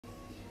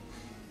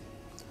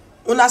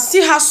Una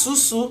see how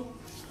Susu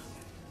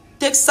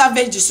take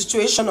savage the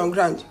situation on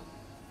ground.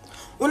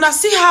 Una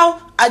see how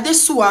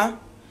Adesuwa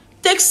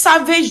take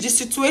savage the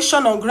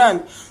situation on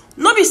ground.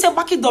 No be say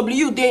Baki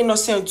W dey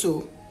innocent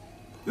o.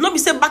 No be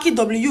say Baki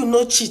W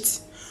no cheat.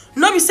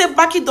 No be say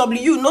Baki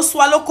W no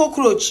swallow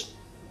cockroach.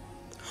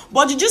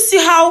 But did you see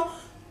how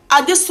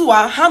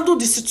Adesuwa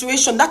handled the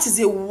situation? That is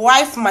a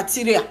wife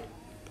material.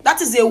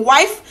 That is a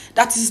wife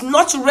that is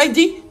not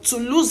ready to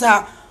lose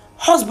her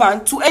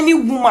husband to any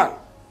woman.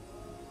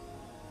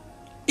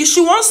 If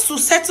she wants to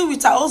settle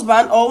with her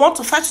husband or want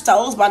to fight with her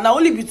husband, now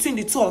only between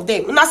the two of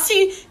them. Una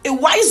see a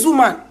wise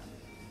woman.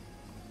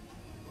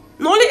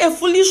 Not only a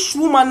foolish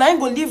woman na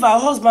go leave her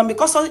husband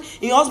because her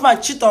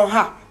husband cheat on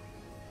her.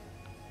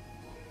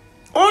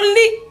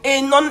 Only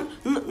a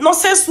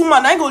nonsense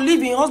woman na go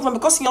leave her husband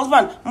because her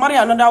husband marry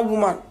another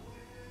woman.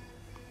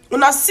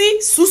 Una see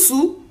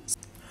Susu.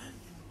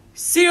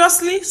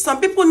 Seriously, some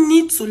people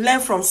need to learn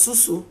from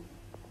Susu.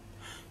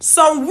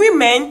 Some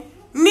women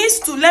need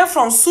to learn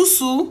from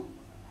Susu.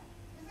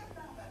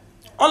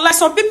 Unlike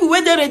some people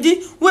where they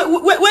ready,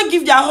 we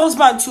give their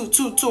husband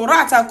to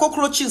rats and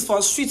cockroaches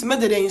for street, make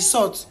they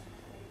insult.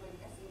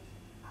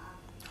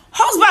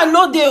 Husband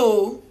no dey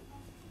o.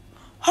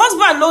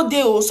 Husband no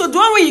dey o. So the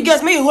one way you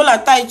get, make you hold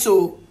her tight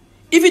o.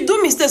 If you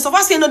do mistake, so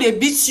far say no they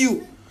beat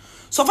you.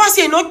 So far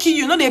say no kill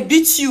you, no they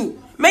beat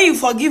you. May you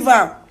forgive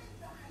her.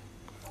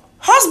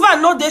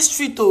 Husband no dey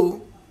street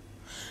o.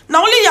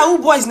 Now only Yahoo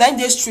boys na in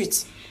dey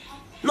street.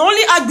 Now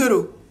only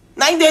Agbero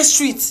na in dey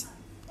street.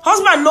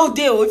 Husband no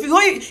dey o. If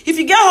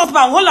you get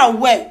husband, hold am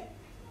well.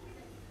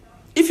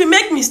 If you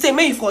make mistake,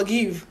 may you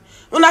forgive.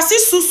 When I see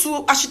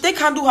Susu, I should take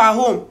handle her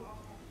home.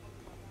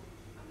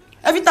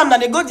 Every time that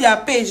they go their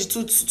page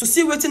to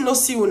see wetin no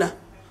see una.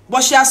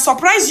 But she has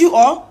surprised you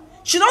all.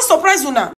 She don't surprise una.